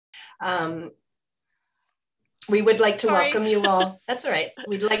Um, we would like to welcome you all. That's all right.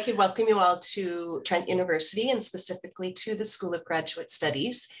 We'd like to welcome you all to Trent University and specifically to the School of Graduate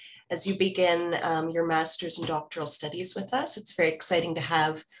Studies as you begin your master's and doctoral studies with us. It's very exciting to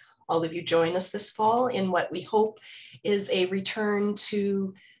have all of you join us this fall in what we hope is a return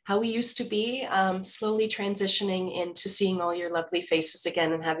to how we used to be, slowly transitioning into seeing all your lovely faces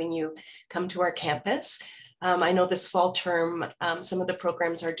again and having you come to our campus. I know this fall term, some of the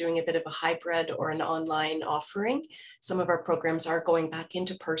programs are doing a bit of a hybrid or an online offering. Some of our programs are going back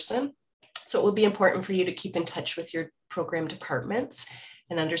into person. So it will be important for you to keep in touch with your program departments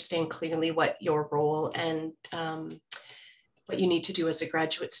and understand clearly what your role and what you need to do as a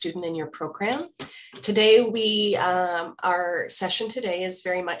graduate student in your program. Today, our session today is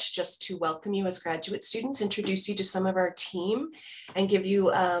very much just to welcome you as graduate students, introduce you to some of our team, and give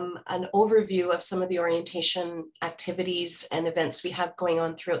you an overview of some of the orientation activities and events we have going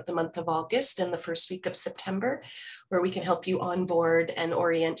on throughout the month of August and the first week of September, where we can help you onboard and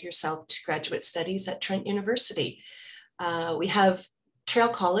orient yourself to graduate studies at Trent University. We have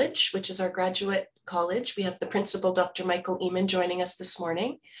Traill College, which is our graduate college. We have the principal, Dr. Michael Eamon, joining us this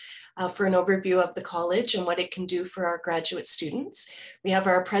morning for an overview of the college and what it can do for our graduate students. We have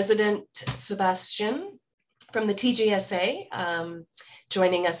our president, Sebastian, from the TGSA,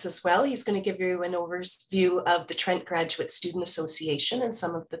 joining us as well. He's going to give you an overview of the Trent Graduate Student Association and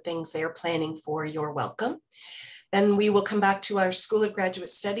some of the things they are planning for your welcome. Then we will come back to our School of Graduate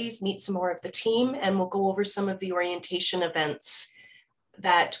Studies, meet some more of the team, and we'll go over some of the orientation events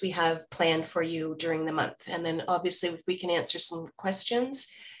that we have planned for you during the month. And then obviously if we can answer some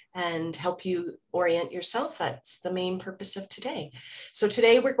questions and help you orient yourself, that's the main purpose of today. So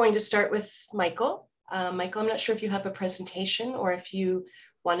today we're going to start with Michael. Michael, I'm not sure if you have a presentation or if you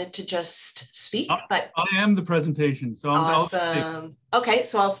wanted to just speak, but I am the presentation. So I'm awesome. Okay,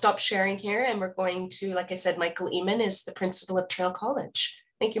 so I'll stop sharing here and we're going to, like I said, Michael Eamon is the principal of Traill College.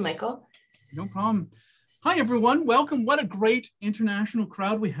 Thank you, Michael. No problem. Hi, everyone. Welcome. What a great international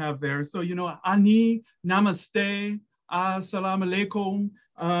crowd we have there. So, you know, Ani, Namaste, Assalamu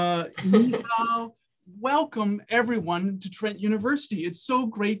Alaikum, welcome everyone to Trent University. It's so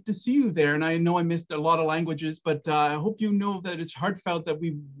great to see you there. And I know I missed a lot of languages, but I hope you know that it's heartfelt that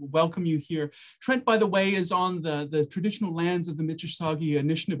we welcome you here. Trent, by the way, is on the traditional lands of the Mississauga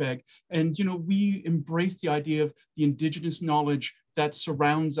Anishinaabe. And, you know, we embrace the idea of the Indigenous knowledge that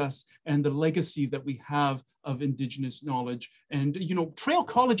surrounds us and the legacy that we have of Indigenous knowledge. And, you know, Traill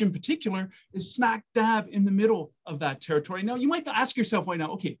College in particular is smack dab in the middle of that territory. Now, you might ask yourself right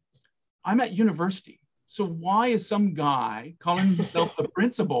now, okay, I'm at university. So why is some guy calling himself the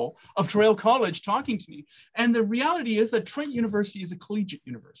principal of Traill College talking to me? And the reality is that Trent University is a collegiate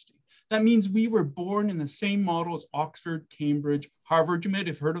university. That means we were born in the same model as Oxford, Cambridge, Harvard. You might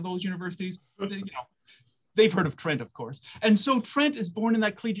have heard of those universities. You know, they've heard of Trent, of course. And so Trent is born in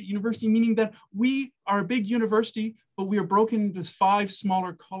that collegiate university, meaning that we are a big university, but we are broken into 5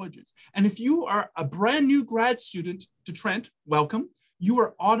 smaller colleges. And if you are a brand new grad student to Trent, welcome. You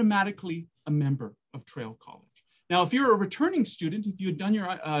are automatically a member of Traill College. Now, if you're a returning student, if you had done your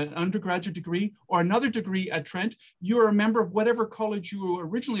undergraduate degree or another degree at Trent, you are a member of whatever college you were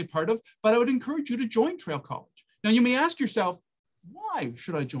originally a part of, but I would encourage you to join Traill College. Now, you may ask yourself, why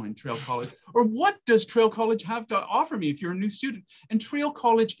should I join Traill College? Or what does Traill College have to offer me if you're a new student? And Traill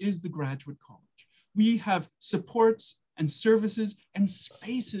College is the graduate college. We have supports and services and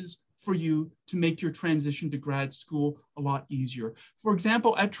spaces for you to make your transition to grad school a lot easier. For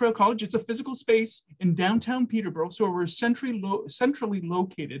example, at Traill College, it's a physical space in downtown Peterborough, so we're centrally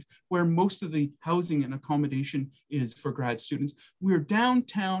located where most of the housing and accommodation is for grad students. We're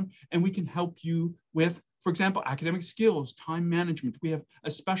downtown and we can help you with, for example, academic skills, time management. We have a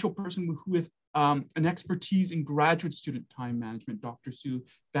special person with an expertise in graduate student time management, Dr. Sue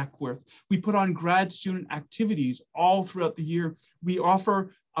Beckworth. We put on grad student activities all throughout the year. We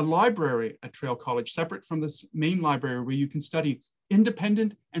offer a library at Traill College, separate from the main library where you can study,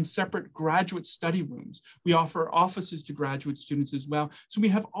 independent and separate graduate study rooms. We offer offices to graduate students as well. So we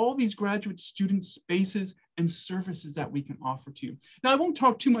have all these graduate student spaces and services that we can offer to you. Now, I won't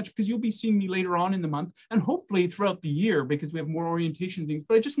talk too much because you'll be seeing me later on in the month and hopefully throughout the year because we have more orientation things,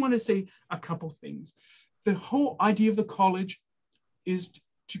 but I just want to say a couple things. The whole idea of the college is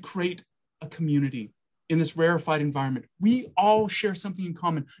to create a community in this rarefied environment. We all share something in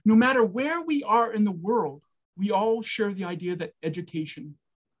common. No matter where we are in the world, we all share the idea that education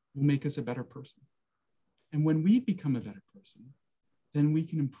will make us a better person. And when we become a better person, then we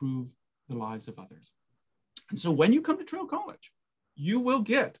can improve the lives of others. And so when you come to Traill College, you will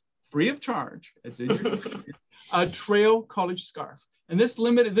get free of charge a Traill College scarf. And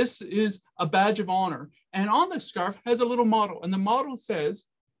this is a badge of honor. And on the scarf has a little motto. And the motto says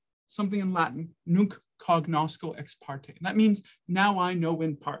something in Latin, nunc cognosco ex parte. And that means now I know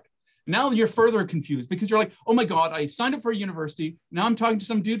in part. Now you're further confused because you're like, oh my God, I signed up for a university. Now I'm talking to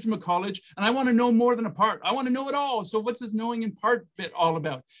some dude from a college and I want to know more than a part. I want to know it all. So what's this knowing in part bit all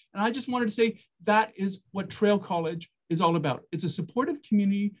about? And I just wanted to say that is what Traill College is all about. It's a supportive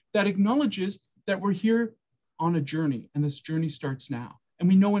community that acknowledges that we're here on a journey and this journey starts now. And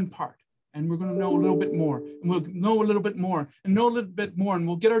we know in part. And we're going to know a little bit more, and we'll know a little bit more, and know a little bit more, and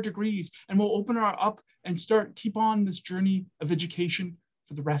we'll get our degrees, and we'll open our up and keep on this journey of education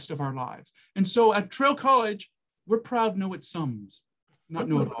for the rest of our lives. And so at Traill College, we're proud know-it-sums, not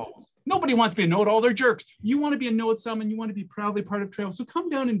know-it-alls. Nobody wants to be a know-it-all, they're jerks. You want to be a know-it-some, and you want to be proudly part of Traill. So come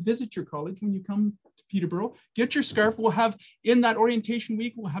down and visit your college when you come to Peterborough. Get your scarf. We'll have, in that orientation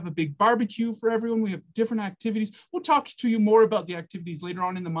week, we'll have a big barbecue for everyone. We have different activities. We'll talk to you more about the activities later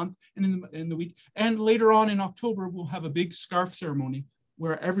on in the month and in the week. And later on in October, we'll have a big scarf ceremony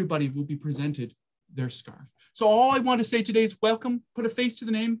where everybody will be presented their scarf. So all I want to say today is welcome, put a face to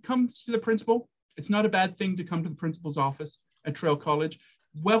the name, come to the principal. It's not a bad thing to come to the principal's office at Traill College.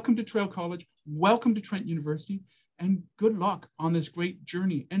 Welcome to Traill College, welcome to Trent University, and good luck on this great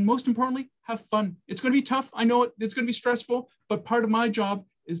journey. And most importantly, have fun. It's going to be tough. I know it's going to be stressful, but part of my job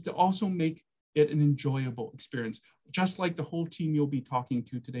is to also make it an enjoyable experience, just like the whole team you'll be talking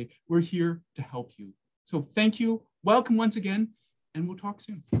to today. We're here to help you. So thank you, welcome once again, and we'll talk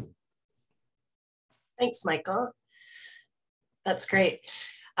soon. Thanks, Michael. That's great.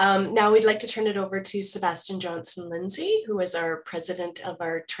 Now we'd like to turn it over to Sebastian Johnson Lindsay, who is our president of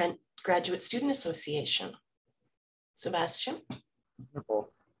our Trent Graduate Student Association. Sebastian. Wonderful.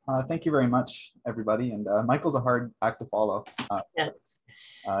 Thank you very much, everybody. And Michael's a hard act to follow. Yes.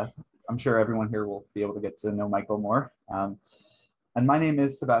 I'm sure everyone here will be able to get to know Michael more. And my name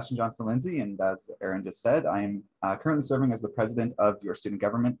is Sebastian Johnson Lindsay, and as Aaron just said, I'm currently serving as the president of your student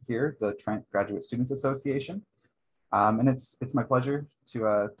government here, the Trent Graduate Students Association. And it's my pleasure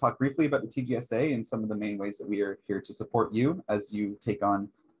to talk briefly about the TGSA and some of the main ways that we are here to support you as you take on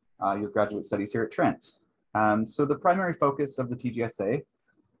your graduate studies here at Trent. So the primary focus of the TGSA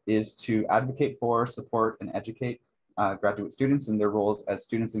is to advocate for, support, and educate graduate students in their roles as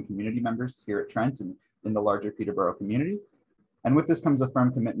students and community members here at Trent and in the larger Peterborough community. And with this comes a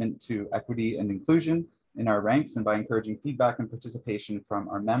firm commitment to equity and inclusion in our ranks and by encouraging feedback and participation from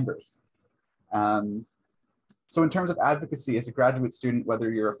our members. So in terms of advocacy, as a graduate student, whether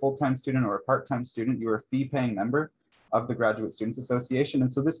you're a full-time student or a part-time student, you are a fee-paying member of the Graduate Students Association.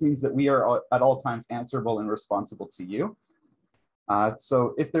 And so this means that we are at all times answerable and responsible to you.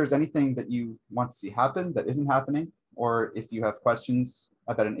 So if there's anything that you want to see happen that isn't happening, or if you have questions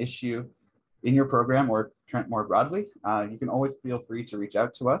about an issue in your program or Trent more broadly, you can always feel free to reach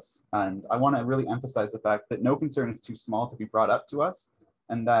out to us. And I want to really emphasize the fact that no concern is too small to be brought up to us,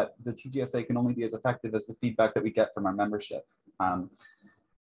 and that the TGSA can only be as effective as the feedback that we get from our membership. And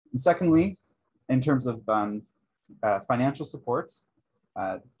secondly, in terms of financial support,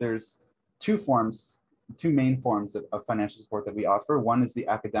 there's two main forms of financial support that we offer. One is the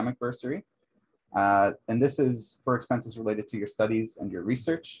academic bursary, and this is for expenses related to your studies and your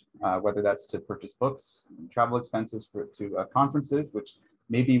research, whether that's to purchase books, travel expenses to conferences, which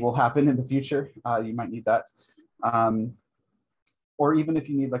maybe will happen in the future. You might need that. Or even if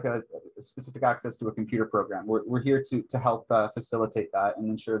you need like a specific access to a computer program, we're here to help facilitate that and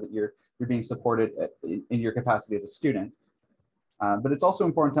ensure that you're being supported in your capacity as a student. But it's also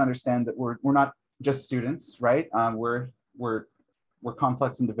important to understand that we're not just students, right? We're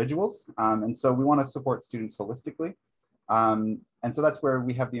complex individuals, and so we want to support students holistically. And so that's where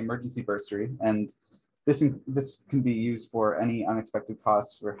we have the emergency bursary, and this can be used for any unexpected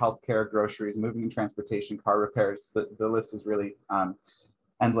costs for healthcare, groceries, moving and transportation, car repairs. The list is really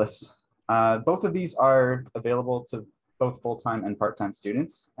endless. Both of these are available to both full-time and part-time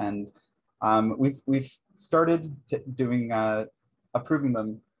students, and we've started doing approving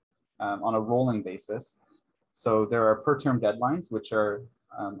them on a rolling basis. So there are per-term deadlines, which are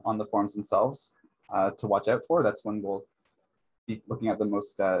on the forms themselves to watch out for. That's when we'll be looking at the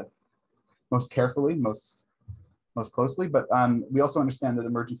most carefully, most closely. But we also understand that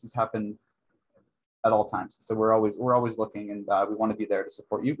emergencies happen at all times. So we're always looking, and we want to be there to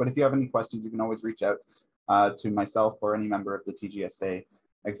support you. But if you have any questions, you can always reach out to myself or any member of the TGSA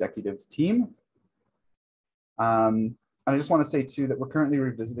executive team. And I just want to say too that we're currently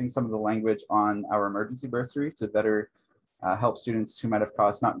revisiting some of the language on our emergency bursary to better help students who might have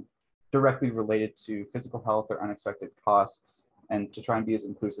costs not directly related to physical health or unexpected costs, and to try and be as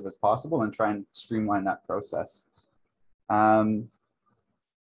inclusive as possible and try and streamline that process.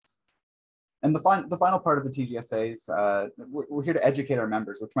 And the final part of the TGSAs, we're here to educate our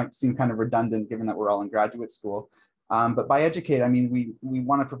members, which might seem kind of redundant given that we're all in graduate school. But by educate, I mean, we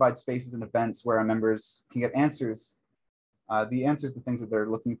want to provide spaces and events where our members can get answers, the answers to things that they're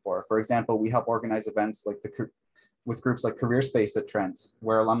looking for. For example, we help organize events like with groups like Career Space at Trent,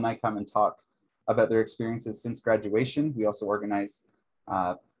 where alumni come and talk about their experiences since graduation. We also organize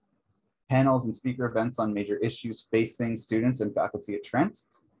panels and speaker events on major issues facing students and faculty at Trent.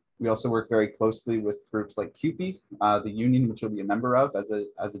 We also work very closely with groups like CUPE, the union which you'll be a member of as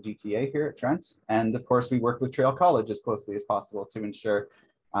a GTA here at Trent. And of course, we work with Traill College as closely as possible to ensure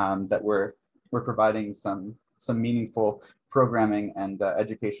that we're providing some meaningful programming and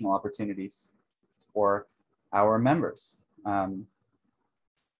educational opportunities for our members. And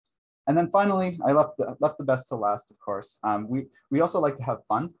then finally, I left the best to last, of course. We also like to have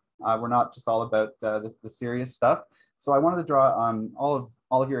fun. We're not just all about the serious stuff. So I wanted to draw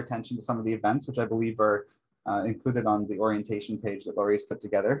all of your attention to some of the events, which I believe are included on the orientation page that Laurie's put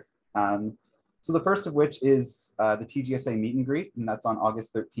together. So the first of which is the TGSA meet and greet, and that's on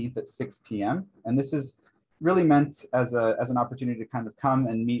August 13th at 6 p.m. And this is really meant as an opportunity to kind of come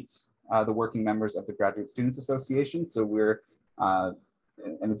and meet the working members of the Graduate Students Association. So we're an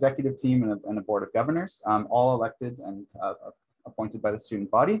executive team and a board of governors, all elected and appointed by the student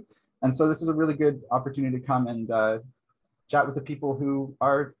body. And so this is a really good opportunity to come and chat with the people who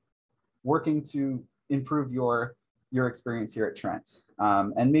are working to improve your experience here at Trent.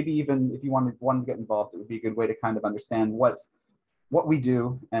 And maybe even if you want to get involved, it would be a good way to kind of understand what we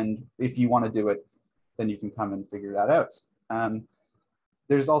do. And if you want to do it, then you can come and figure that out.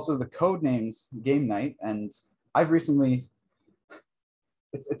 There's also the Codenames game night. And I've recently,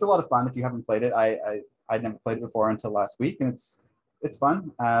 it's a lot of fun if you haven't played it. I'd never played it before until last week, and it's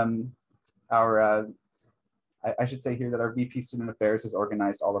fun. I should say here that our VP Student Affairs has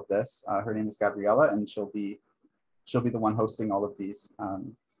organized all of this. Her name is Gabriella, and she'll be the one hosting all of these.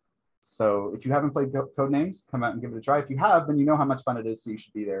 So if you haven't played Codenames, come out and give it a try. If you have, then you know how much fun it is, so you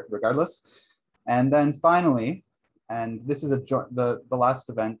should be there regardless. And then finally, and this is the last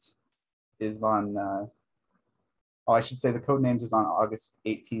event is on, I should say the Codenames is on August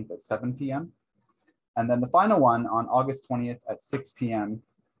 18th at 7 p.m. And then the final one on August 20th at 6 p.m.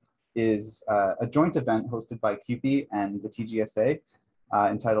 is a joint event hosted by CUPE and the TGSA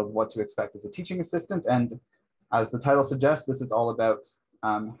entitled What to Expect as a Teaching Assistant. And as the title suggests, this is all about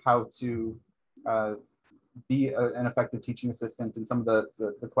how to be an effective teaching assistant and some of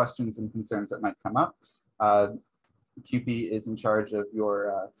the questions and concerns that might come up. CUPE is in charge of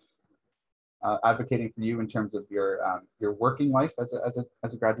your advocating for you in terms of your working life as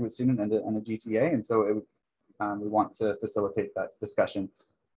a graduate student and a GTA. And so we want to facilitate that discussion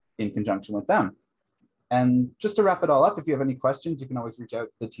in conjunction with them. And just to wrap it all up, if you have any questions, you can always reach out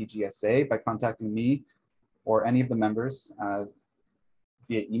to the TGSA by contacting me or any of the members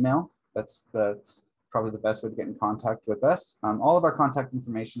via email. That's probably the best way to get in contact with us. All of our contact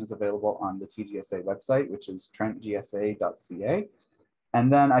information is available on the TGSA website, which is trentgsa.ca.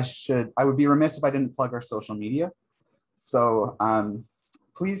 And then I would be remiss if I didn't plug our social media. So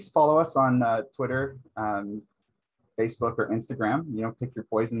please follow us on Twitter, Facebook, or Instagram. Pick your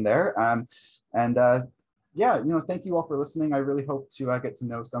poison there. Yeah, thank you all for listening. I really hope to get to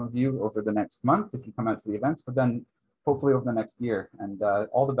know some of you over the next month if you come out to the events, but then hopefully over the next year. And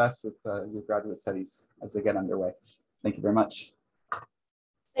all the best with your graduate studies as they get underway. Thank you very much.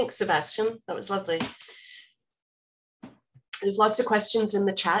 Thanks, Sebastian. That was lovely. There's lots of questions in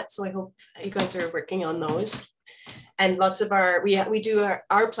the chat, so I hope you guys are working on those. And lots of we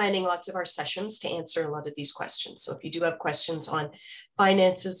are planning lots of our sessions to answer a lot of these questions. So if you do have questions on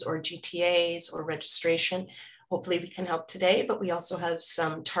finances or GTAs or registration, hopefully we can help today. But we also have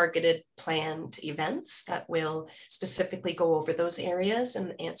some targeted planned events that will specifically go over those areas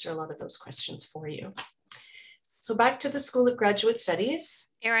and answer a lot of those questions for you. So back to the School of Graduate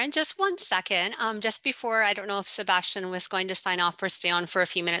Studies. Erin, just 1 second. Just before, I don't know if Sebastian was going to sign off or stay on for a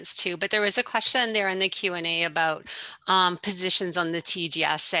few minutes too, but there was a question there in the Q&A about positions on the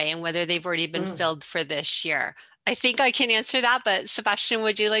TGSA and whether they've already been filled for this year. I think I can answer that, but Sebastian,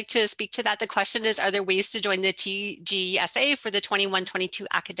 would you like to speak to that? The question is, are there ways to join the TGSA for the 21-22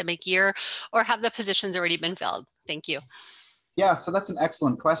 academic year, or have the positions already been filled? Thank you. Yeah, so that's an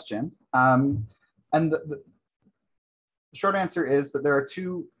excellent question. And the short answer is that there are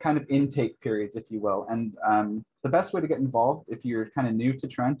two kind of intake periods, if you will. And the best way to get involved, if you're kind of new to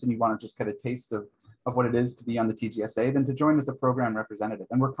Trent and you want to just get a taste of what it is to be on the TGSA, then to join as a program representative.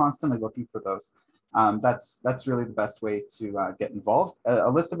 And we're constantly looking for those. That's really the best way to get involved.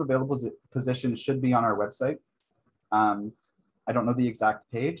 A list of available positions should be on our website. I I don't know the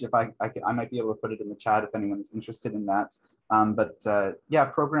exact page. If I might be able to put it in the chat if anyone's interested in that. Yeah,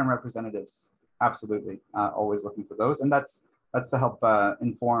 program representatives, absolutely, always looking for those, and that's to help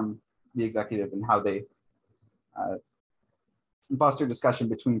inform the executive and how they foster discussion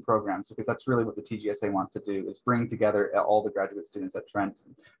between programs, because that's really what the TGSA wants to do, is bring together all the graduate students at Trent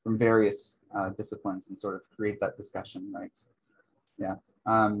from various disciplines and sort of create that discussion, right? Yeah,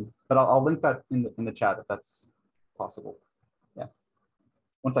 but I'll link that in the chat if that's possible. Yeah,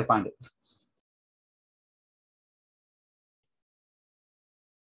 once I find it.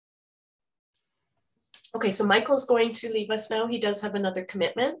 Okay, so Michael's going to leave us now. He does have another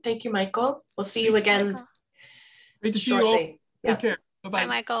commitment. Thank you, Michael. We'll see you again Great to shortly. See you all. Yeah. Take care. Bye-bye. Bye,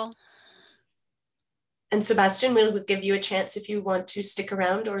 Michael. And Sebastian, we'll give you a chance if you want to stick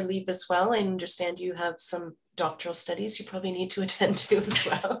around or leave as well. I understand you have some doctoral studies you probably need to attend to as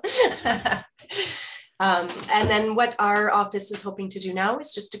well. And then what our office is hoping to do now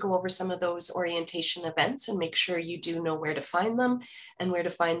is just to go over some of those orientation events and make sure you do know where to find them and where to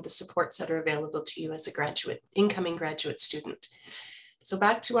find the supports that are available to you as a incoming graduate student. So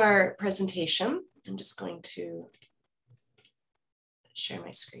back to our presentation. I'm just going to share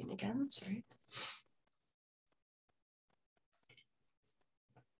my screen again, sorry.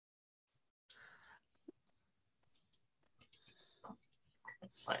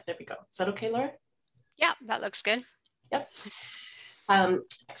 Slide. There we go. Is that okay, Laura? Yeah, that looks good. Yep.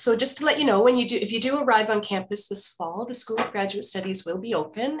 So just to let you know, if you do arrive on campus this fall, the School of Graduate Studies will be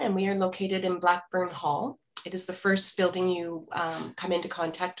open, and we are located in Blackburn Hall. It is the first building you come into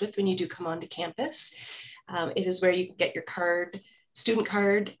contact with when you do come onto campus. It is where you can get your student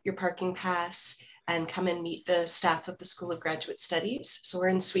card, your parking pass, and come and meet the staff of the School of Graduate Studies. So we're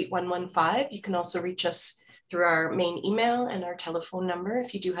in Suite 115. You can also reach us through our main email and our telephone number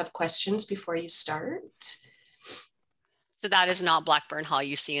if you do have questions before you start. So that is not Blackburn Hall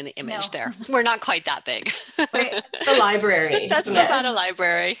you see in the image there. We're not quite that big. It's the library. That's not a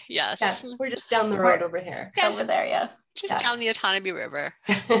library, yes. Yeah, we're just down the road over here. Yeah, over there, yeah. Just down the Otonabee River.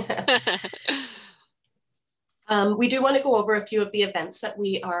 We do want to go over a few of the events that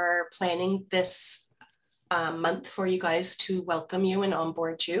we are planning this month for you guys to welcome you and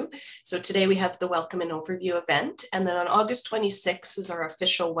onboard you. So today we have the welcome and overview event, and then on August 26th is our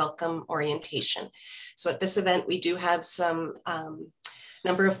official welcome orientation. So at this event, we do have some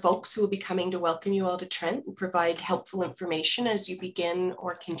number of folks who will be coming to welcome you all to Trent and provide helpful information as you begin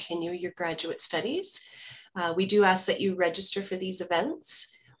or continue your graduate studies. We do ask that you register for these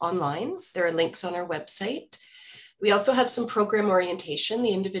events online. There are links on our website. We also have some program orientation.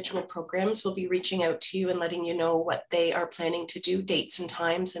 The individual programs will be reaching out to you and letting you know what they are planning to do, dates and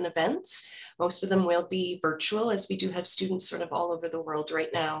times and events. Most of them will be virtual, as we do have students sort of all over the world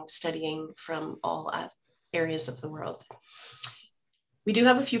right now studying from all areas of the world. We do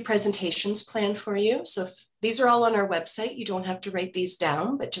have a few presentations planned for you. So these are all on our website. You don't have to write these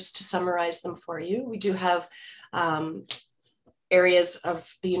down, but just to summarize them for you, we do have areas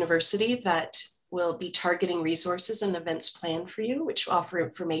of the university that will be targeting resources and events planned for you, which offer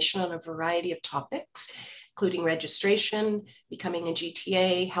information on a variety of topics, including registration, becoming a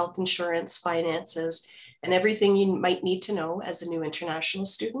GTA, health insurance, finances, and everything you might need to know as a new international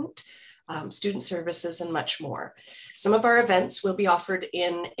student, student services, and much more. Some of our events will be offered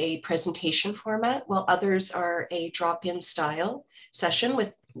in a presentation format, while others are a drop-in style session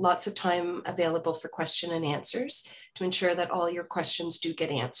with lots of time available for question and answers to ensure that all your questions do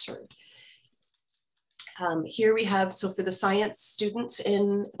get answered. Here we have, so for the science students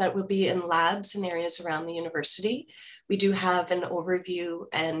that will be in labs and areas around the university, we do have an overview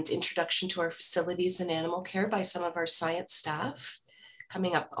and introduction to our facilities and animal care by some of our science staff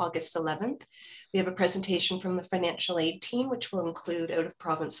coming up August 11th. We have a presentation from the financial aid team, which will include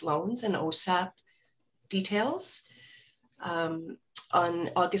out-of-province loans and OSAP details. On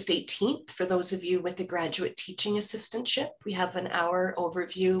August 18th, for those of you with a graduate teaching assistantship, we have an hour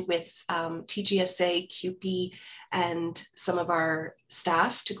overview with TGSA, CUPE, and some of our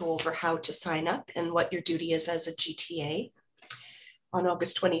staff to go over how to sign up and what your duty is as a GTA. On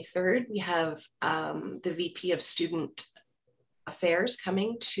August 23rd, we have the VP of Student Affairs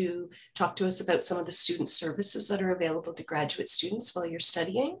coming to talk to us about some of the student services that are available to graduate students while you're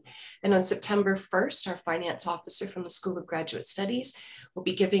studying. And on September 1st, our finance officer from the School of Graduate Studies will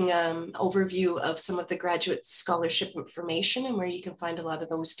be giving an overview of some of the graduate scholarship information and where you can find a lot of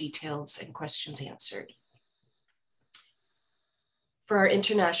those details and questions answered. For our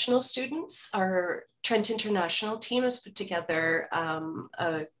international students, our Trent International team has put together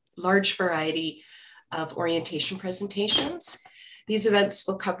a large variety of orientation presentations. These events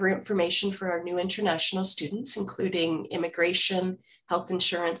will cover information for our new international students, including immigration, health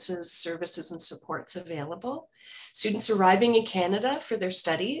insurances, services, and supports available. Students arriving in Canada for their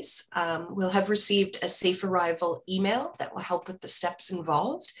studies will have received a safe arrival email that will help with the steps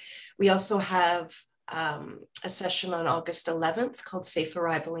involved. We also have a session on August 11th called Safe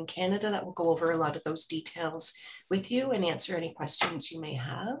Arrival in Canada that will go over a lot of those details with you and answer any questions you may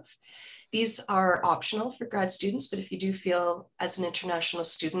have. These are optional for grad students, but if you do feel as an international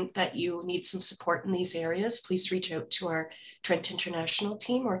student that you need some support in these areas, please reach out to our Trent International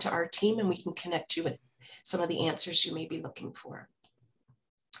team or to our team, and we can connect you with some of the answers you may be looking for.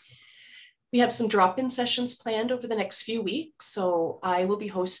 We have some drop-in sessions planned over the next few weeks. So I will be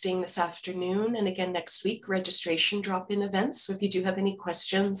hosting this afternoon and again next week registration drop-in events. So if you do have any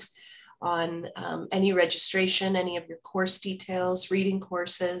questions on any registration, any of your course details, reading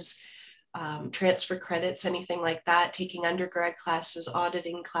courses, transfer credits, anything like that, taking undergrad classes,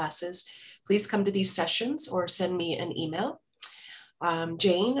 auditing classes, please come to these sessions or send me an email.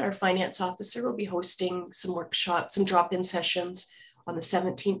 Jane, our finance officer, will be hosting some workshops, some drop-in sessions on the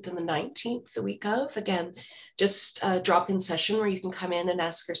 17th and the 19th, the week of. Again, just a drop-in session where you can come in and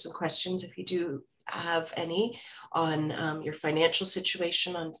ask her some questions if you do have any on your financial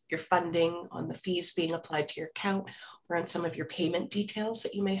situation, on your funding, on the fees being applied to your account, or on some of your payment details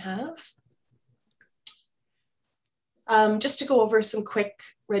that you may have. Just to go over some quick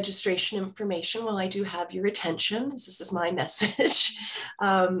registration information while I do have your attention, as this is my message,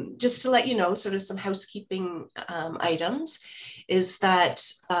 just to let you know sort of some housekeeping items, is that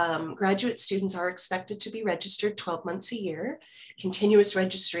graduate students are expected to be registered 12 months a year. Continuous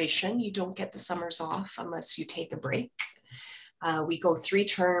registration, you don't get the summers off unless you take a break. We go 3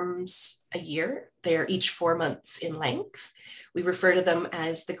 terms a year. They're each 4 months in length. We refer to them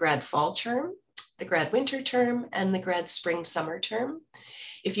as the grad fall term, the grad winter term, and the grad spring summer term.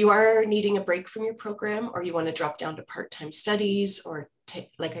 If you are needing a break from your program, or you want to drop down to part-time studies, or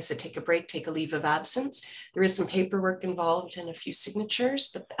like I said, take a break, take a leave of absence, there is some paperwork involved and a few signatures,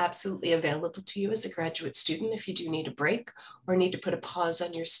 but absolutely available to you as a graduate student if you do need a break or need to put a pause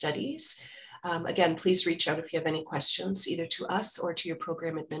on your studies. Again, please reach out if you have any questions, either to us or to your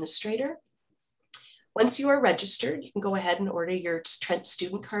program administrator. Once you are registered, you can go ahead and order your Trent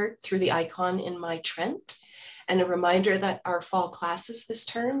student card through the icon in My Trent. And a reminder that our fall classes this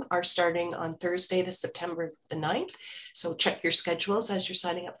term are starting on Thursday, September the 9th. So check your schedules as you're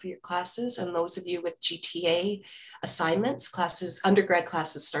signing up for your classes. And those of you with GTA assignments, classes, undergrad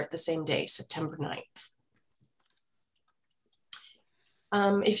classes start the same day, September 9th.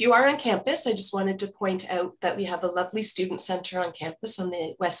 If you are on campus, I just wanted to point out that we have a lovely student center on campus on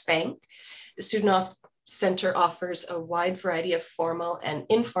the West Bank. The Student Center offers a wide variety of formal and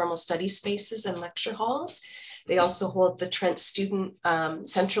informal study spaces and lecture halls. They also hold the Trent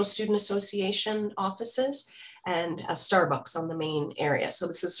Central Student Association offices and a Starbucks on the main area. So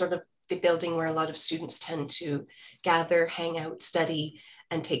this is sort of the building where a lot of students tend to gather, hang out, study,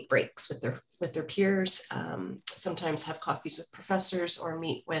 and take breaks with their peers, sometimes have coffees with professors or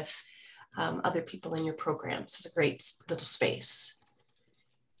meet with other people in your programs. It's a great little space.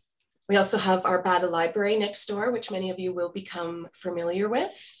 We also have our BATA library next door, which many of you will become familiar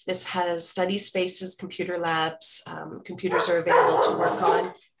with. This has study spaces, computer labs, computers are available to work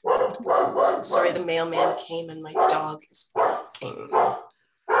on. Sorry, the mailman came and my dog is barking.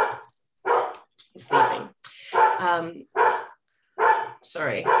 He's leaving.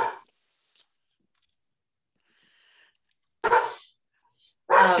 Sorry.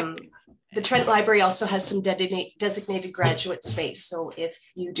 The Trent Library also has some designated graduate space. So if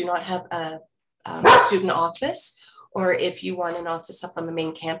you do not have a student office, or if you want an office up on the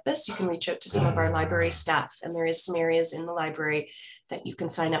main campus, you can reach out to some of our library staff. And there is some areas in the library that you can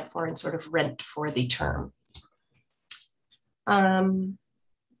sign up for and sort of rent for the term.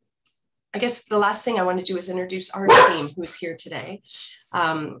 I guess the last thing I want to do is introduce our team who's here today.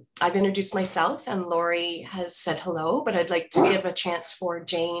 I've introduced myself and Lori has said hello, but I'd like to give a chance for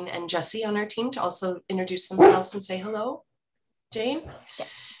Jane and Jessie on our team to also introduce themselves and say hello. Jane?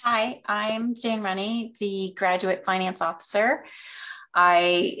 Hi, I'm Jane Rennie, the Graduate Finance Officer.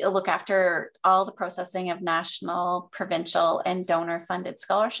 I look after all the processing of national, provincial, and donor-funded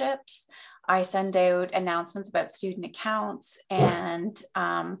scholarships. I send out announcements about student accounts and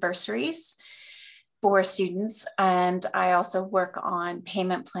bursaries for students. And I also work on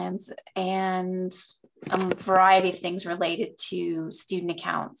payment plans and a variety of things related to student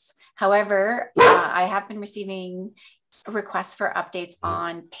accounts. However, I have been receiving requests for updates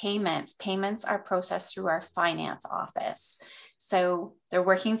on payments. Payments are processed through our finance office. So they're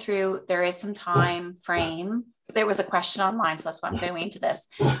working through, there is some time frame there was a question online, so that's why I'm going into this.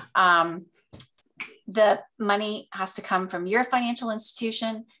 The money has to come from your financial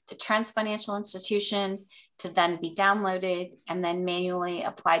institution to Trent's financial institution to then be downloaded and then manually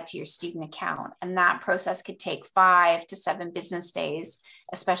applied to your student account. And that process could take 5 to 7 business days,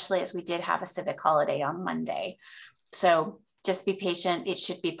 especially as we did have a civic holiday on Monday. So just be patient. It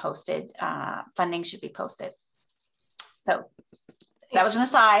should be posted. Funding should be posted. So that was an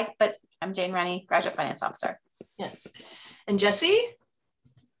aside, but I'm Jane Rennie, Graduate Finance Officer. Yes. And Jessie?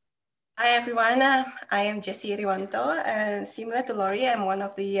 Hi everyone, I am Jessie Riwanto, and similar to Lori, I'm one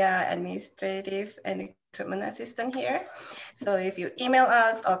of the administrative and recruitment assistant here. So if you email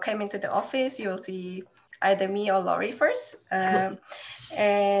us or come into the office, you'll see either me or Lori first. And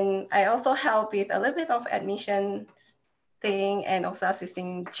I also help with a little bit of admission thing and also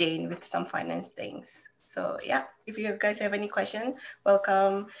assisting Jane with some finance things. So yeah, if you guys have any questions,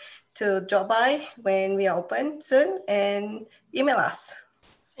 welcome to drop by when we are open soon and email us.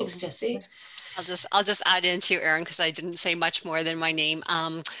 Thanks, Jessie. I'll just add in to Erin because I didn't say much more than my name.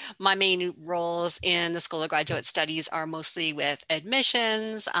 My main roles in the School of Graduate Studies are mostly with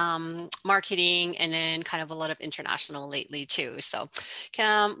admissions, marketing, and then kind of a lot of international lately too. So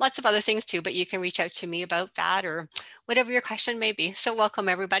lots of other things too, but you can reach out to me about that or whatever your question may be. So welcome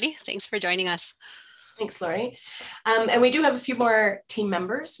everybody. Thanks for joining us. Thanks, Lori. And we do have a few more team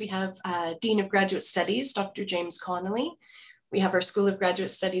members. We have Dean of Graduate Studies, Dr. James Connolly. We have our School of Graduate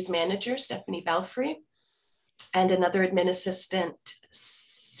Studies manager, Stephanie Belfry, and another admin assistant,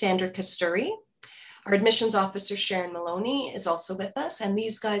 Sandra Kasturi. Our admissions officer, Sharon Maloney, is also with us, and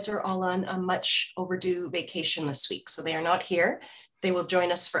these guys are all on a much overdue vacation this week, so they are not here. They will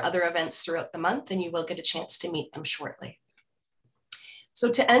join us for other events throughout the month, and you will get a chance to meet them shortly. So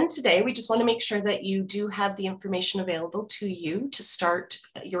to end today, we just want to make sure that you do have the information available to you to start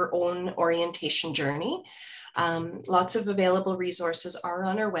your own orientation journey. Lots of available resources are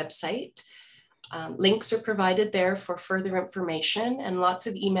on our website. Links are provided there for further information, and lots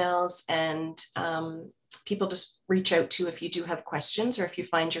of emails and people just reach out to if you do have questions or if you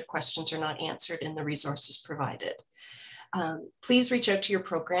find your questions are not answered in the resources provided. Please reach out to your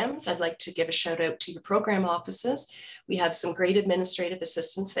programs. I'd like to give a shout out to your program offices. We have some great administrative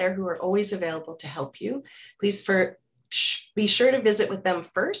assistants there who are always available to help you. Please be sure to visit with them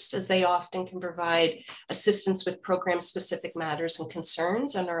first, as they often can provide assistance with program-specific matters and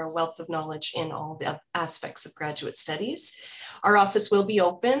concerns and are a wealth of knowledge in all the aspects of graduate studies. Our office will be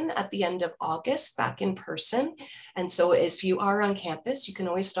open at the end of August, back in person. And so if you are on campus, you can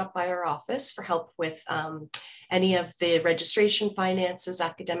always stop by our office for help with any of the registration, finances,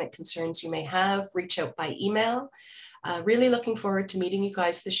 academic concerns you may have. Reach out by email. Really looking forward to meeting you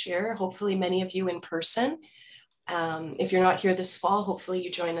guys this year, hopefully many of you in person. If you're not here this fall, hopefully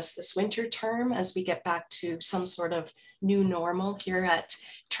you join us this winter term as we get back to some sort of new normal here at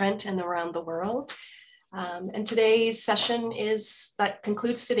Trent and around the world. And today's session that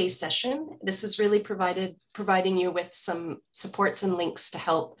concludes today's session. This is really providing you with some supports and links to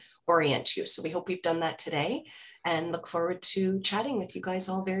help orient you. So we hope we've done that today and look forward to chatting with you guys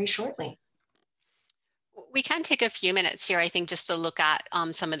all very shortly. We can take a few minutes here, I think, just to look at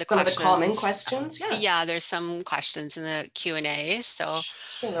some of the common questions. Yeah, there's some questions in the Q&A. So,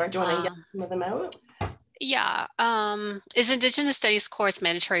 sure, Laura, do you want to get some of them out? Yeah. Is Indigenous Studies course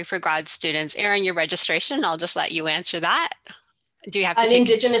mandatory for grad students? Erin, your registration, I'll just let you answer that. Do you have to take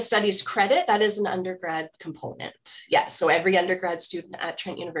Indigenous Studies credit? That is an undergrad component. Yeah, so every undergrad student at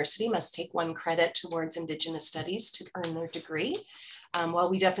Trent University must take 1 credit towards Indigenous Studies to earn their degree. While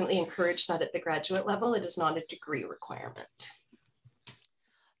we definitely encourage that at the graduate level, it is not a degree requirement.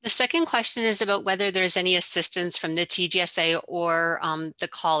 The second question is about whether there's any assistance from the TGSA or the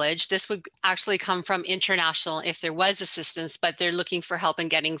college. This would actually come from international if there was assistance, but they're looking for help in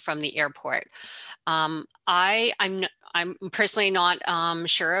getting from the airport. I'm personally not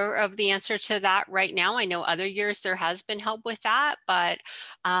sure of the answer to that right now. I know other years there has been help with that, but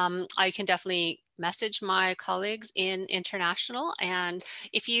I can definitely message my colleagues in international. And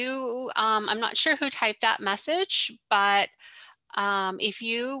if you, I'm not sure who typed that message, but if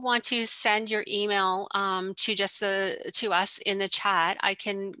you want to send your email to us in the chat, I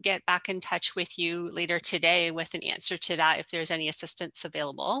can get back in touch with you later today with an answer to that if there's any assistance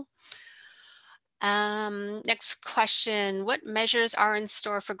available. Next question, what measures are in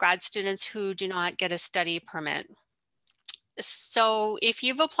store for grad students who do not get a study permit? So if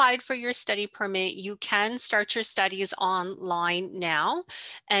you've applied for your study permit, you can start your studies online now,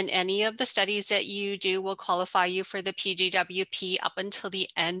 and any of the studies that you do will qualify you for the PGWP up until the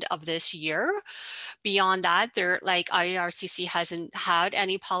end of this year. Beyond that, IRCC hasn't had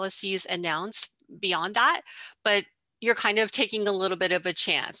any policies announced beyond that, but you're kind of taking a little bit of a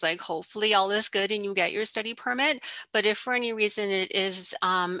chance, like hopefully all is good and you get your study permit. But if for any reason it is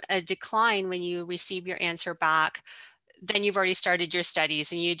a decline when you receive your answer back, then you've already started your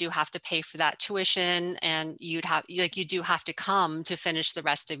studies and you do have to pay for that tuition, and you do have to come to finish the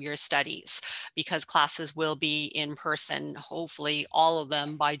rest of your studies, because classes will be in person, hopefully all of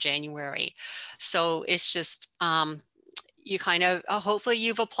them by January. So it's just, you kind of, hopefully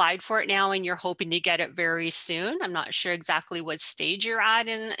you've applied for it now and you're hoping to get it very soon. I'm not sure exactly what stage you're at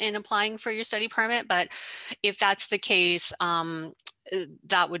in applying for your study permit, but if that's the case,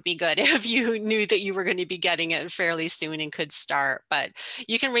 that would be good if you knew that you were going to be getting it fairly soon and could start. But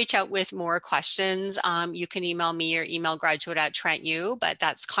you can reach out with more questions. You can email me or email graduate@TrentU, but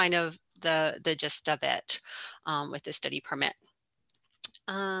that's kind of the gist of it with the study permit.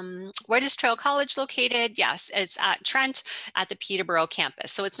 Where is Traill College located? Yes, it's at Trent at the Peterborough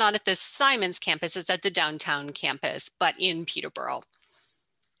campus. So it's not at the Simons campus, it's at the downtown campus, but in Peterborough.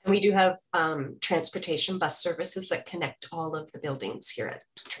 And we do have transportation bus services that connect all of the buildings here at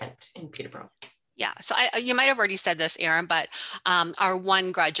Trent in Peterborough. Yeah, so you might have already said this, Erin, but our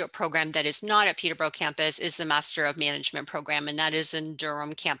one graduate program that is not at Peterborough campus is the Master of Management program, and that is in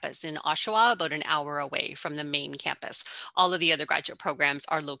Durham campus in Oshawa, about an hour away from the main campus. All of the other graduate programs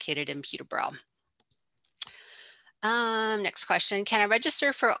are located in Peterborough. Next question, can I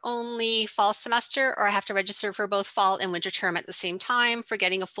register for only fall semester, or I have to register for both fall and winter term at the same time for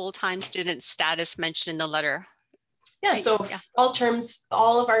getting a full-time student status mentioned in the letter? Yeah, so fall terms,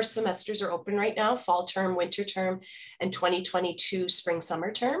 all of our semesters are open right now, fall term, winter term, and 2022 spring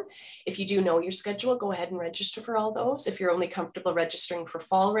summer term. If you do know your schedule, go ahead and register for all those. If you're only comfortable registering for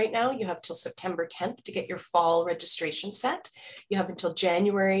fall right now, you have till September 10th to get your fall registration set. You have until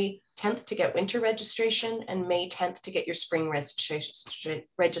January 10th to get winter registration, and May 10th to get your spring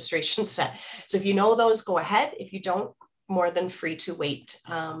registration set. So if you know those, go ahead. If you don't, more than free to wait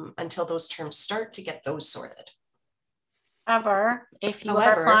until those terms start to get those sorted. However, if you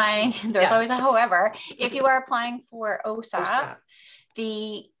are applying, there's always a however, if you are applying for OSAP,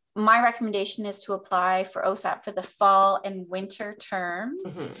 my recommendation is to apply for OSAP for the fall and winter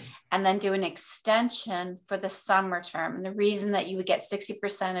terms, and then do an extension for the summer term. And the reason that you would get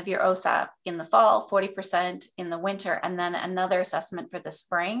 60% of your OSAP in the fall, 40% in the winter, and then another assessment for the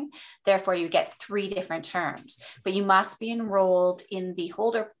spring. Therefore, you get 3 different terms, but you must be enrolled in the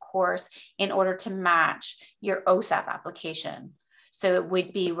holder course in order to match your OSAP application. So it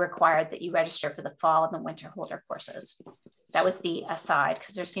would be required that you register for the fall and the winter holder courses. That was the aside,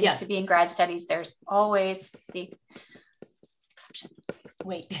 because there seems to be in grad studies, there's always the exception.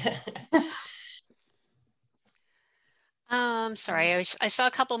 Wait. Sorry, I saw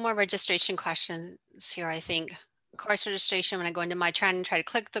a couple more registration questions here, I think. Course registration, when I go into my Trent and try to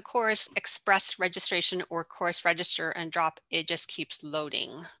click the course, express registration or course register and drop, it just keeps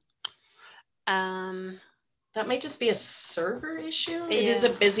loading. That might just be a server issue. It is a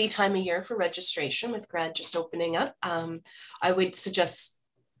busy time of year for registration with grad just opening up. I would suggest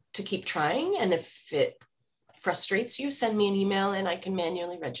to keep trying, and if it frustrates you, send me an email and I can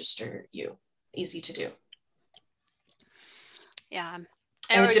manually register you. Easy to do. Yeah.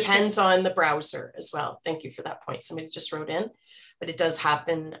 And it depends on the browser as well. Thank you for that point. Somebody just wrote in, but it does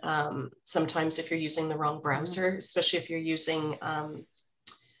happen sometimes if you're using the wrong browser, especially if you're using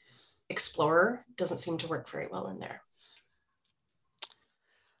Explorer. Doesn't seem to work very well in there.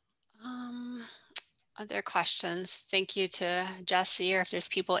 Other questions? Thank you to Jesse, or if there's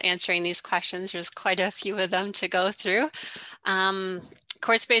people answering these questions, there's quite a few of them to go through.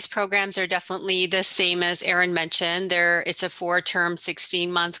 Course-based programs are definitely the same as Erin mentioned. It's a 4-term,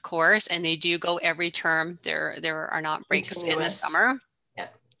 16-month course, and they do go every term. There are not breaks in the summer.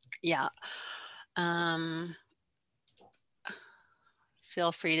 Yeah.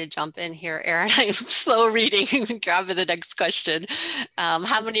 Feel free to jump in here, Erin. I'm slow reading. Grab the next question.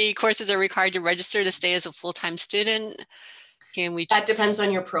 How many courses are required to register to stay as a full-time student? That depends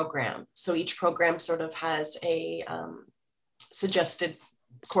on your program. So each program sort of has a suggested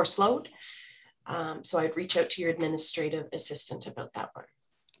course load. So I'd reach out to your administrative assistant about that one.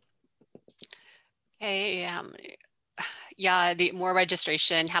 Okay. Yeah, the more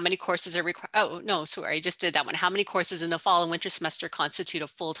registration, how many courses are required? Oh, no, sorry, I just did that one. How many courses in the fall and winter semester constitute a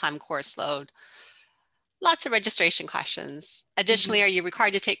full-time course load? Lots of registration questions. Additionally, are you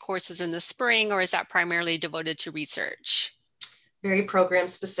required to take courses in the spring, or is that primarily devoted to research? very program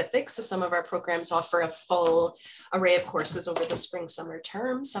specific. So some of our programs offer a full array of courses over the spring, summer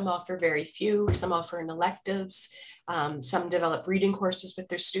term. Some offer very few, some offer in electives. Some develop reading courses with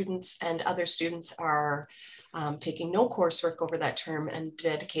their students, and other students are taking no coursework over that term and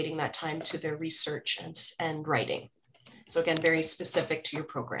dedicating that time to their research and writing. So again, very specific to your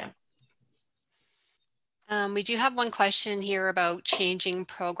program. We do have one question here about changing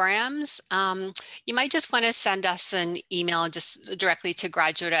programs. You might just want to send us an email just directly to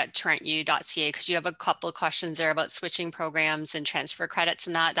graduate@trentu.ca, because you have a couple of questions there about switching programs and transfer credits,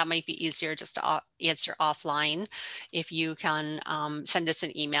 and that might be easier just to answer offline. If you can send us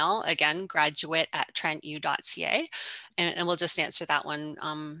an email, again, graduate@trentu.ca, and we'll just answer that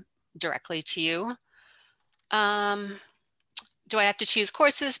one directly to you. Do I have to choose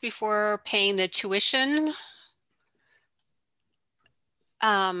courses before paying the tuition?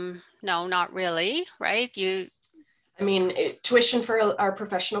 No, not really, right? Tuition for our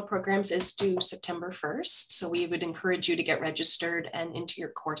professional programs is due September 1st. So we would encourage you to get registered and into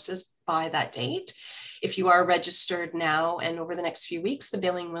your courses by that date. If you are registered now and over the next few weeks, the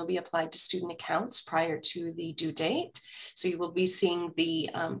billing will be applied to student accounts prior to the due date. So you will be seeing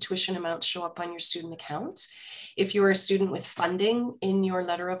the tuition amounts show up on your student accounts. If you're a student with funding in your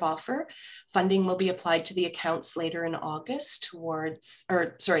letter of offer, funding will be applied to the accounts later in August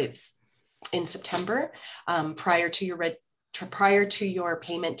in September, prior to your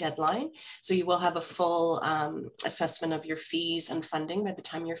payment deadline. So you will have a full assessment of your fees and funding by the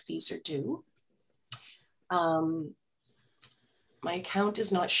time your fees are due. My account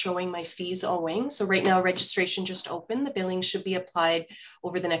is not showing my fees owing. So right now registration just opened. The billing should be applied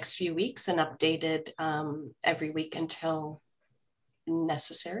over the next few weeks and updated every week until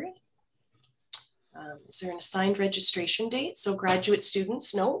necessary. Is there an assigned registration date? So graduate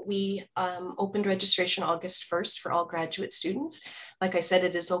students, no, we opened registration August 1st for all graduate students. Like I said,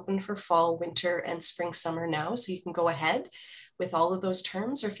 it is open for fall, winter, and spring, summer now. So you can go ahead with all of those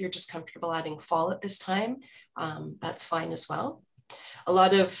terms, or if you're just comfortable adding fall at this time, that's fine as well. A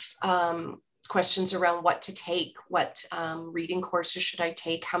lot of questions around what to take, what reading courses should I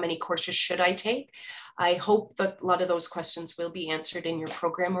take, how many courses should I take? I hope that a lot of those questions will be answered in your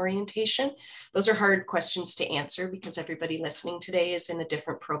program orientation. Those are hard questions to answer because everybody listening today is in a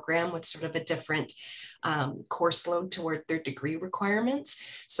different program with sort of a different course load toward their degree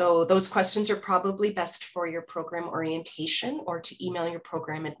requirements. So those questions are probably best for your program orientation or to email your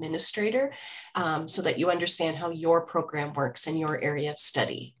program administrator so that you understand how your program works and your area of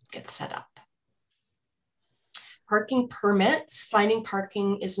study gets set up. Parking permits, finding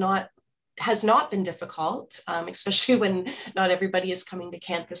parking has not been difficult, especially when not everybody is coming to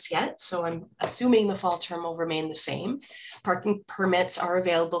campus yet. So I'm assuming the fall term will remain the same. Parking permits are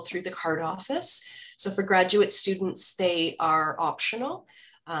available through the card office. So for graduate students, they are optional.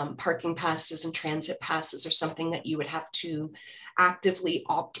 Parking passes and transit passes are something that you would have to actively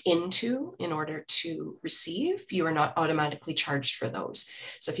opt into in order to receive. You are not automatically charged for those.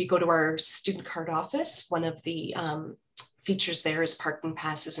 So if you go to our student card office, one of the features there is parking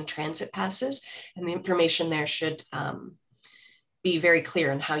passes and transit passes, and the information there should be very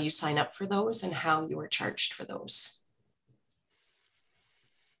clear on how you sign up for those and how you are charged for those.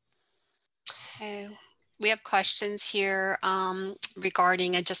 Okay. We have questions here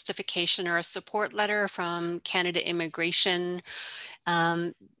regarding a justification or a support letter from Canada Immigration.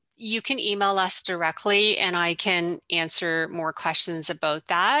 You can email us directly and I can answer more questions about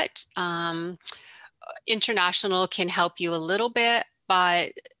that. International can help you a little bit,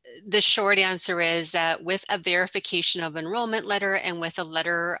 but the short answer is that with a verification of enrollment letter and with a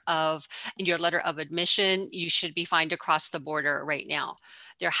letter of your letter of admission, you should be fine to cross the border right now.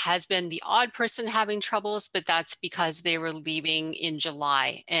 There has been the odd person having troubles, but that's because they were leaving in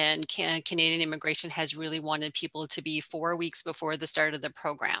July, and Canadian Immigration has really wanted people to be 4 weeks before the start of the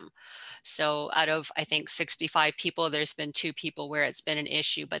program. So out of, I think, 65 people, there's been 2 people where it's been an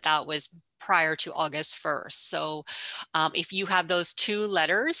issue, but that was prior to August 1st. So if you have those 2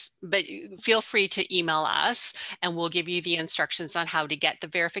 letters, but feel free to email us and we'll give you the instructions on how to get the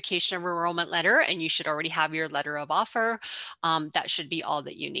verification of enrollment letter, and you should already have your letter of offer. That should be all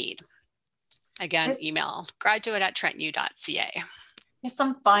that you need. Again, email graduate@trentu.ca. There's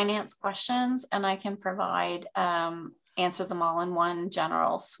some finance questions and I can provide, answer them all in one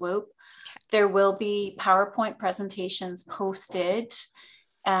general swoop. Okay. There will be PowerPoint presentations posted.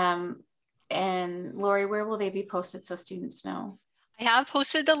 And Lori, where will they be posted so students know? I have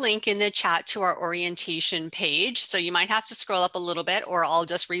posted the link in the chat to our orientation page. So you might have to scroll up a little bit, or I'll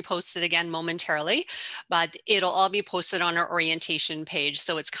just repost it again momentarily, but it'll all be posted on our orientation page.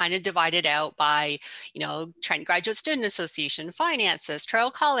 So it's kind of divided out by, Trent Graduate Student Association, finances,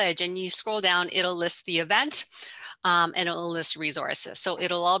 Traill College, and you scroll down, it'll list the event and it'll list resources. So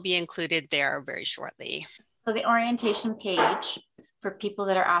it'll all be included there very shortly. So the orientation page, for people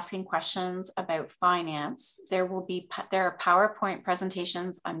that are asking questions about finance, there are PowerPoint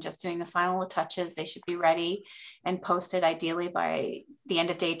presentations. I'm just doing the final touches. They should be ready and posted ideally by the end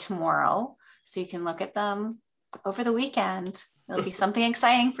of day tomorrow. So you can look at them over the weekend. There'll be something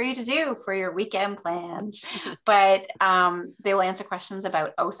exciting for you to do for your weekend plans. But they will answer questions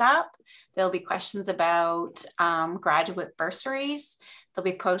about OSAP. There'll be questions about graduate bursaries. There'll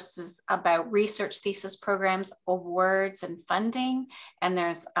be posts about research thesis programs, awards, and funding. And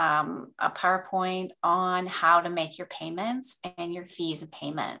there's a PowerPoint on how to make your payments and your fees and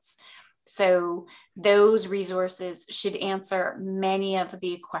payments. So those resources should answer many of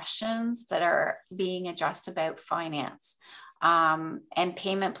the questions that are being addressed about finance. And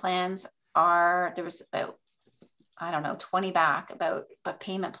payment plans there was about, 20 back about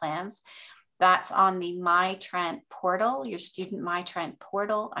payment plans. That's on the My Trent portal, your student My Trent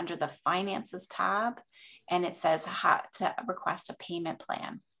portal under the finances tab. And it says how to request a payment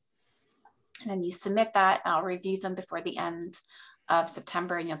plan. And then you submit that, I'll review them before the end of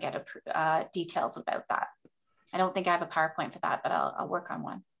September and you'll get details about that. I don't think I have a PowerPoint for that, but I'll work on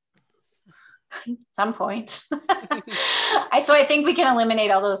one. Some point. So I think we can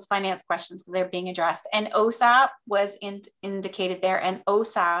eliminate all those finance questions because they're being addressed. And OSAP was indicated there. And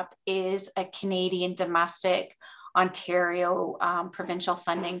OSAP is a Canadian domestic Ontario provincial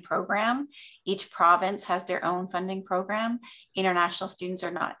funding program. Each province has their own funding program. International students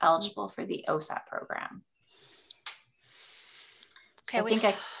are not eligible for the OSAP program. Okay, so I think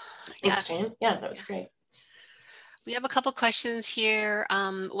Thanks, Jane. Yeah, that was great. We have a couple questions here.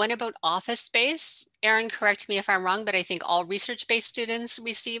 One about office space. Erin, correct me if I'm wrong, but I think all research-based students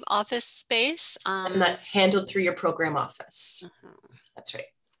receive office space. And that's handled through your program office. That's right.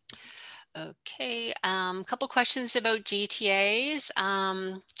 Okay, a couple questions about GTAs.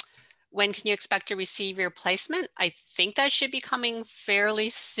 When can you expect to receive your placement? I think that should be coming fairly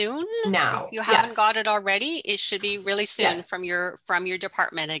soon. Now, if you haven't got it already, it should be really soon from your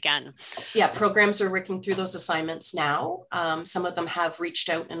department again. Yeah, programs are working through those assignments now. Some of them have reached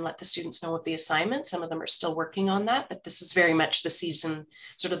out and let the students know of the assignment. Some of them are still working on that, but this is very much the season,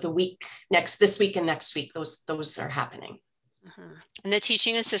 sort of this week and next week, those are happening. Mm-hmm. And the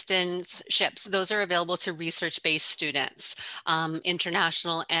teaching assistantships, those are available to research-based students,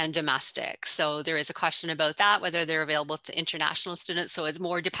 international and domestic. So there is a question about that, whether they're available to international students. So it's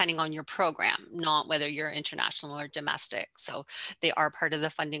more depending on your program, not whether you're international or domestic. So they are part of the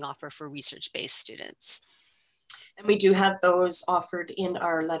funding offer for research-based students. And we do have those offered in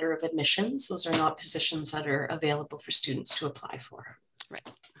our letter of admissions. Those are not positions that are available for students to apply for. Right.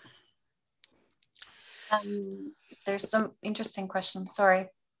 There's some interesting questions. Sorry,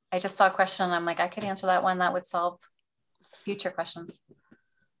 I just saw a question and I'm like, I could answer that one. That would solve future questions.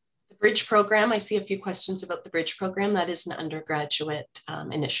 The Bridge program, I see a few questions about the Bridge program. That is an undergraduate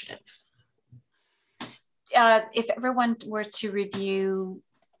initiative. If everyone were to review,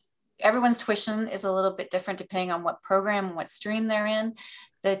 everyone's tuition is a little bit different depending on what program and what stream they're in.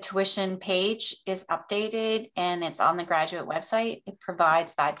 The tuition page is updated and it's on the graduate website. It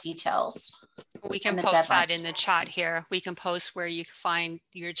provides that details. We can post that in the chat here. We can post where you find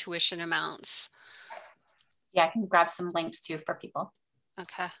your tuition amounts. Yeah, I can grab some links too for people.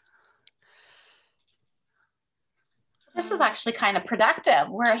 Okay. This is actually kind of productive.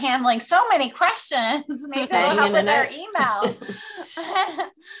 We're handling so many questions. Maybe it'll help with our email.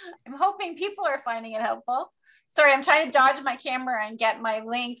 I'm hoping people are finding it helpful. Sorry, I'm trying to dodge my camera and get my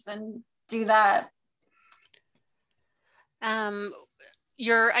links and do that.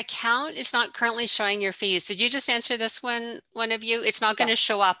 Your account is not currently showing your fees. Did you just answer this one of you? It's not going to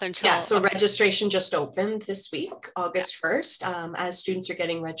show up until... Yeah, so registration just opened this week, August 1st. As students are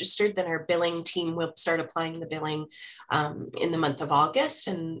getting registered, then our billing team will start applying the billing in the month of August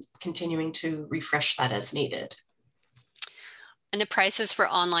and continuing to refresh that as needed. And the prices for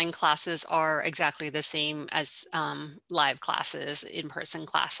online classes are exactly the same as live classes, in-person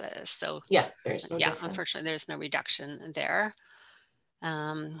classes. So yeah, there's no difference. Unfortunately, there's no reduction there.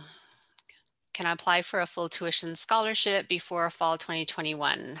 Can I apply for a full tuition scholarship before fall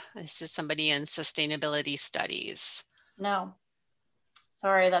 2021? This is somebody in sustainability studies. No,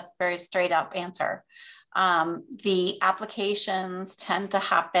 sorry, that's a very straight up answer. The applications tend to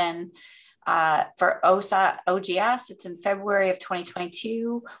happen For OGS, it's in February of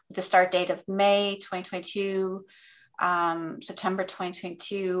 2022 with the start date of May 2022, September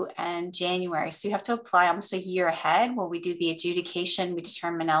 2022, and January. So you have to apply almost a year ahead. Where we do the adjudication, we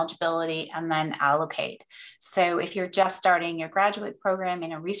determine eligibility, and then allocate. So if you're just starting your graduate program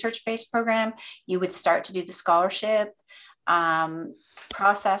in a research-based program, you would start to do the scholarship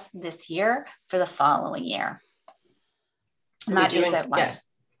process this year for the following year. And that is at lunch.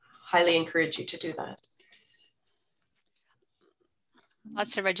 Highly encourage you to do that.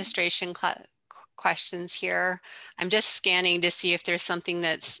 Lots of registration questions here. I'm just scanning to see if there's something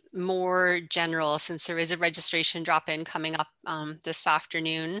that's more general, since there is a registration drop-in coming up this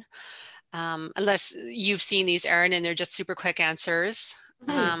afternoon. Unless you've seen these, Erin, and they're just super quick answers.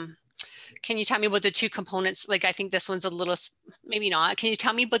 Can you tell me about the two components? Like, I think this one's a little, maybe not. Can you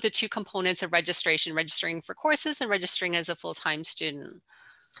tell me about the two components of registration, registering for courses and registering as a full-time student?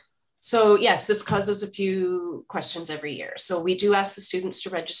 So yes, this causes a few questions every year. So we do ask the students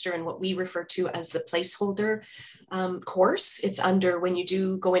to register in what we refer to as the placeholder course. It's under, when you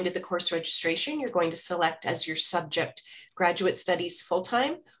do go into the course registration, you're going to select as your subject graduate studies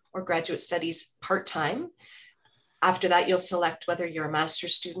full-time or graduate studies part-time. After that, you'll select whether you're a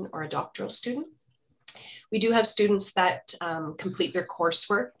master's student or a doctoral student. We do have students that complete their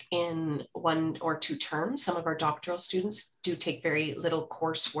coursework in 1 or 2 terms. Some of our doctoral students do take very little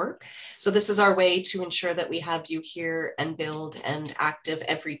coursework. So this is our way to ensure that we have you here and build and active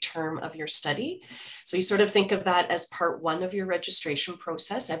every term of your study. So you sort of think of that as part 1 of your registration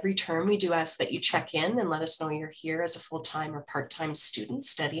process. Every term we do ask that you check in and let us know you're here as a full-time or part-time student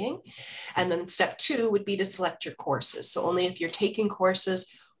studying. And then step 2 would be to select your courses. So only if you're taking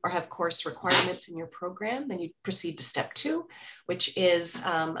courses or have course requirements in your program, then you proceed to step 2, which is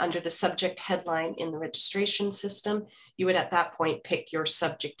under the subject headline in the registration system. You would at that point pick your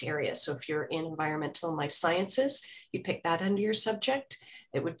subject area. So if you're in environmental and life sciences, you pick that under your subject.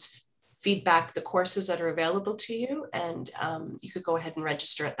 It would feed back the courses that are available to you, and you could go ahead and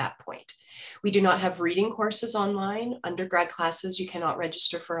register at that point. We do not have reading courses online. Undergrad classes you cannot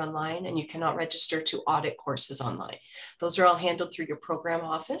register for online, and you cannot register to audit courses online. Those are all handled through your program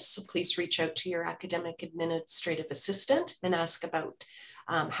office. So please reach out to your academic administrative assistant and ask about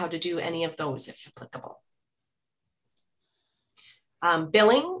how to do any of those if applicable.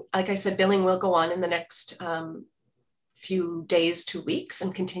 Billing, like I said, billing will go on in the next few days to weeks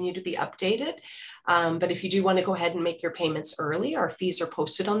and continue to be updated. But if you do want to go ahead and make your payments early, our fees are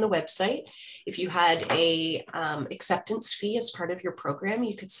posted on the website. If you had a acceptance fee as part of your program,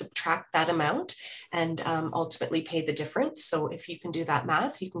 you could subtract that amount and ultimately pay the difference. So if you can do that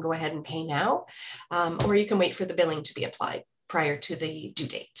math, you can go ahead and pay now, or you can wait for the billing to be applied prior to the due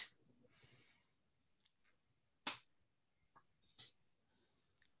date.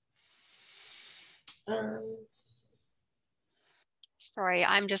 Sorry,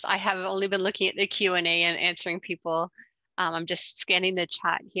 I have only been looking at the Q&A and answering people. I'm just scanning the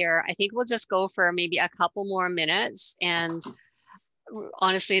chat here. I think we'll just go for maybe a couple more minutes. And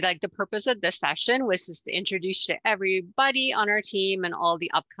honestly, like, the purpose of this session was just to introduce you to everybody on our team and all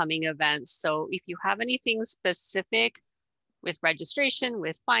the upcoming events. So if you have anything specific with registration,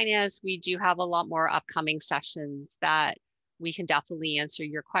 with finance, we do have a lot more upcoming sessions that we can definitely answer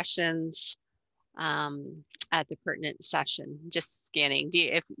your questions at the pertinent session. Just scanning.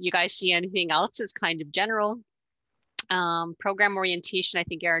 If you guys see anything else is kind of general. Program orientation, I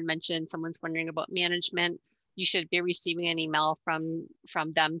think Erin mentioned someone's wondering about management. You should be receiving an email from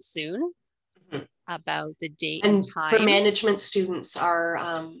them soon about the date and time. For management students,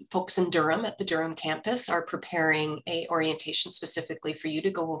 our folks in Durham at the Durham campus are preparing a orientation specifically for you to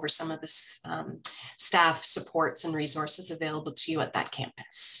go over some of the staff supports and resources available to you at that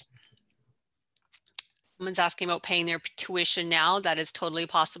campus. Someone's asking about paying their tuition now. That is totally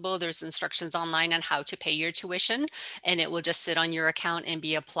possible. There's instructions online on how to pay your tuition, and it will just sit on your account and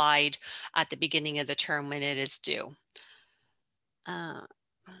be applied at the beginning of the term when it is due.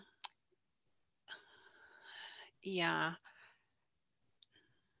 Yeah.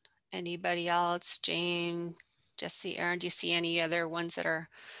 Anybody else? Jane, Jesse, Erin, do you see any other ones that are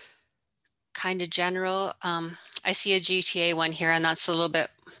kind of general? I see a GTA one here, and that's a little bit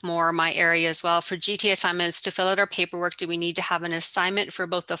more my area as well. For GTA assignments, to fill out our paperwork, do we need to have an assignment for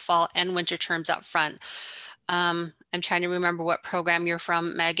both the fall and winter terms up front? I'm trying to remember what program you're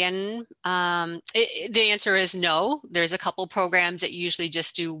from, Megan. The answer is no. There's a couple programs that usually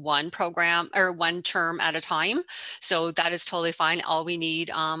just do one program or one term at a time. So that is totally fine. All we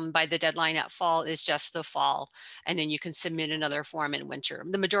need by the deadline at fall is just the fall. And then you can submit another form in winter.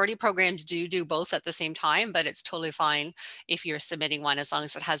 The majority of programs do both at the same time, but it's totally fine if you're submitting one as long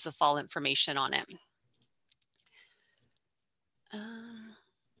as it has the fall information on it.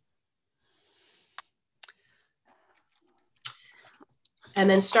 And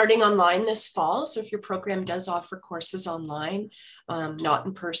then starting online this fall. So if your program does offer courses online, not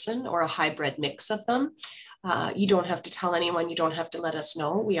in person or a hybrid mix of them, you don't have to tell anyone, you don't have to let us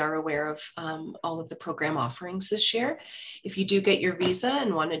know. We are aware of all of the program offerings this year. If you do get your visa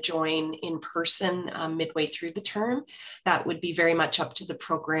and want to join in person midway through the term, that would be very much up to the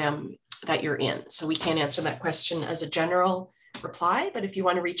program that you're in. So we can't answer that question as a general reply, but if you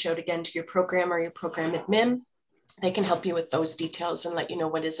want to reach out again to your program or your program admin, they can help you with those details and let you know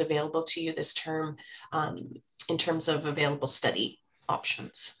what is available to you this term in terms of available study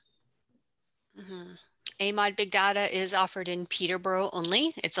options. Mm-hmm. AMOD Big Data is offered in Peterborough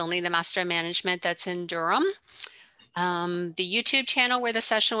only. It's only the Master of Management that's in Durham. The YouTube channel where the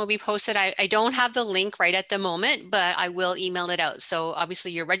session will be posted, I don't have the link right at the moment, but I will email it out. So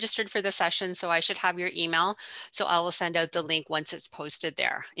obviously you're registered for the session, so I should have your email. So I will send out the link once it's posted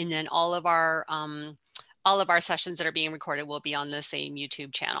there. And then all of our sessions that are being recorded will be on the same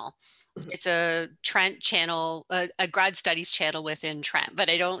YouTube channel. It's a Trent channel, a grad studies channel within Trent, but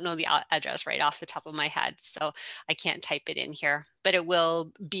I don't know the address right off the top of my head, so I can't type it in here. But it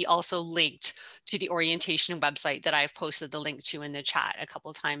will be also linked to the orientation website that I've posted the link to in the chat a couple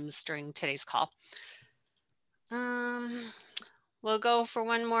of times during today's call. We'll go for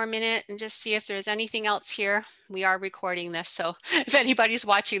one more minute and just see if there's anything else here. We are recording this, so if anybody's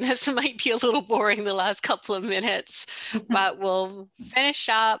watching this, it might be a little boring the last couple of minutes, but we'll finish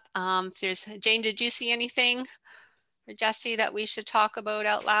up. Jane, did you see anything, or Jesse, that we should talk about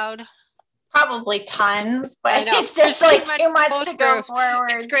out loud? Probably tons, but it's just like too much to go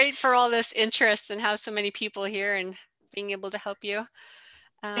forward. It's great for all this interest and have so many people here and being able to help you.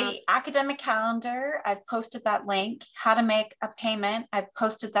 The academic calendar, I've posted that link. How to make a payment, I've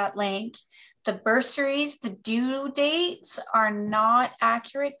posted that link. The bursaries, the due dates are not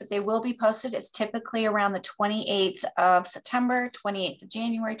accurate, but they will be posted. It's typically around the 28th of September, 28th of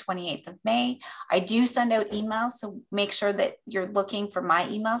January, 28th of May. I do send out emails, so make sure that you're looking for my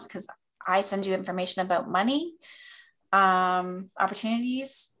emails because I send you information about money,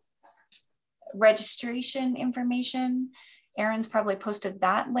 opportunities, registration information. Erin's probably posted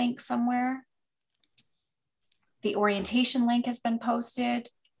that link somewhere. The orientation link has been posted.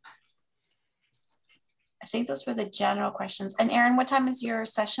 I think those were the general questions. And Erin, what time is your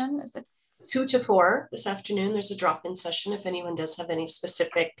session? Is it 2 to 4 this afternoon? There's a drop-in session. If anyone does have any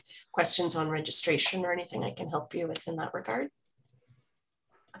specific questions on registration or anything, I can help you with in that regard.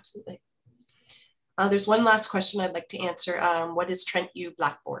 Absolutely. There's one last question I'd like to answer. What is Trent U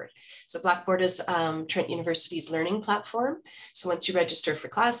Blackboard? So Blackboard is Trent University's learning platform. So once you register for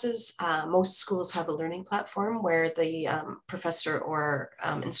classes, most schools have a learning platform where the professor or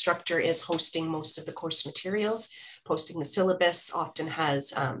instructor is hosting most of the course materials, posting the syllabus, often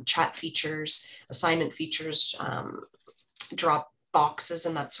has chat features, assignment features, drop boxes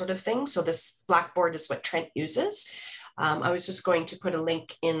and that sort of thing. So this Blackboard is what Trent uses. I was just going to put a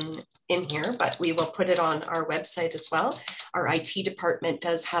link in here, but we will put it on our website as well. Our IT department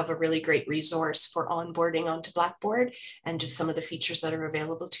does have a really great resource for onboarding onto Blackboard and just some of the features that are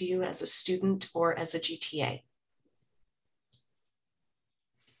available to you as a student or as a GTA.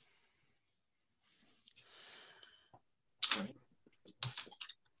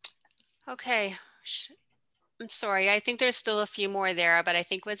 Okay. I'm sorry, I think there's still a few more there, but I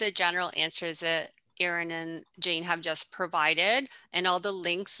think with the general answers that Erin and Jane have just provided and all the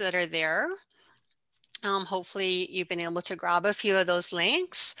links that are there, hopefully you've been able to grab a few of those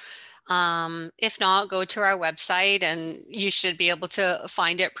links. If not, go to our website and you should be able to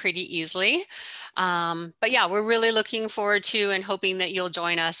find it pretty easily. But yeah, we're really looking forward to and hoping that you'll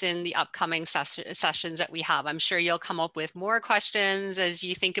join us in the upcoming sessions that we have. I'm sure you'll come up with more questions as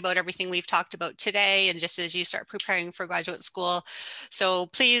you think about everything we've talked about today and just as you start preparing for graduate school. So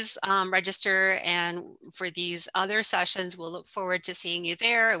please register, and for these other sessions, we'll look forward to seeing you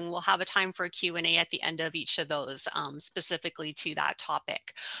there, and we'll have a time for a Q&A at the end of each of those specifically to that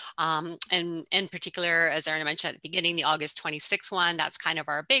topic. And in particular, as Erin mentioned at the beginning, the August 26th one, that's kind of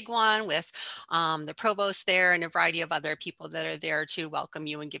our big one with the provost there and a variety of other people that are there to welcome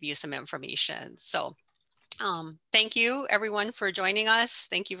you and give you some information. So Thank you everyone for joining us.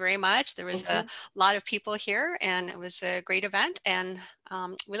 Thank you very much. There was a lot of people here and it was a great event, and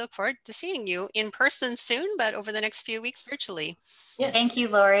we look forward to seeing you in person soon, but over the next few weeks virtually. Yes. Thank you,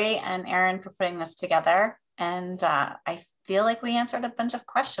 Lori and Erin, for putting this together. And I feel like we answered a bunch of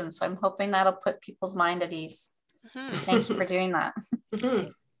questions, so I'm hoping that'll put people's mind at ease. Thank you for doing that. Okay,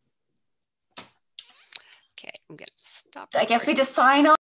 I'm gonna stop. I guess we just sign off.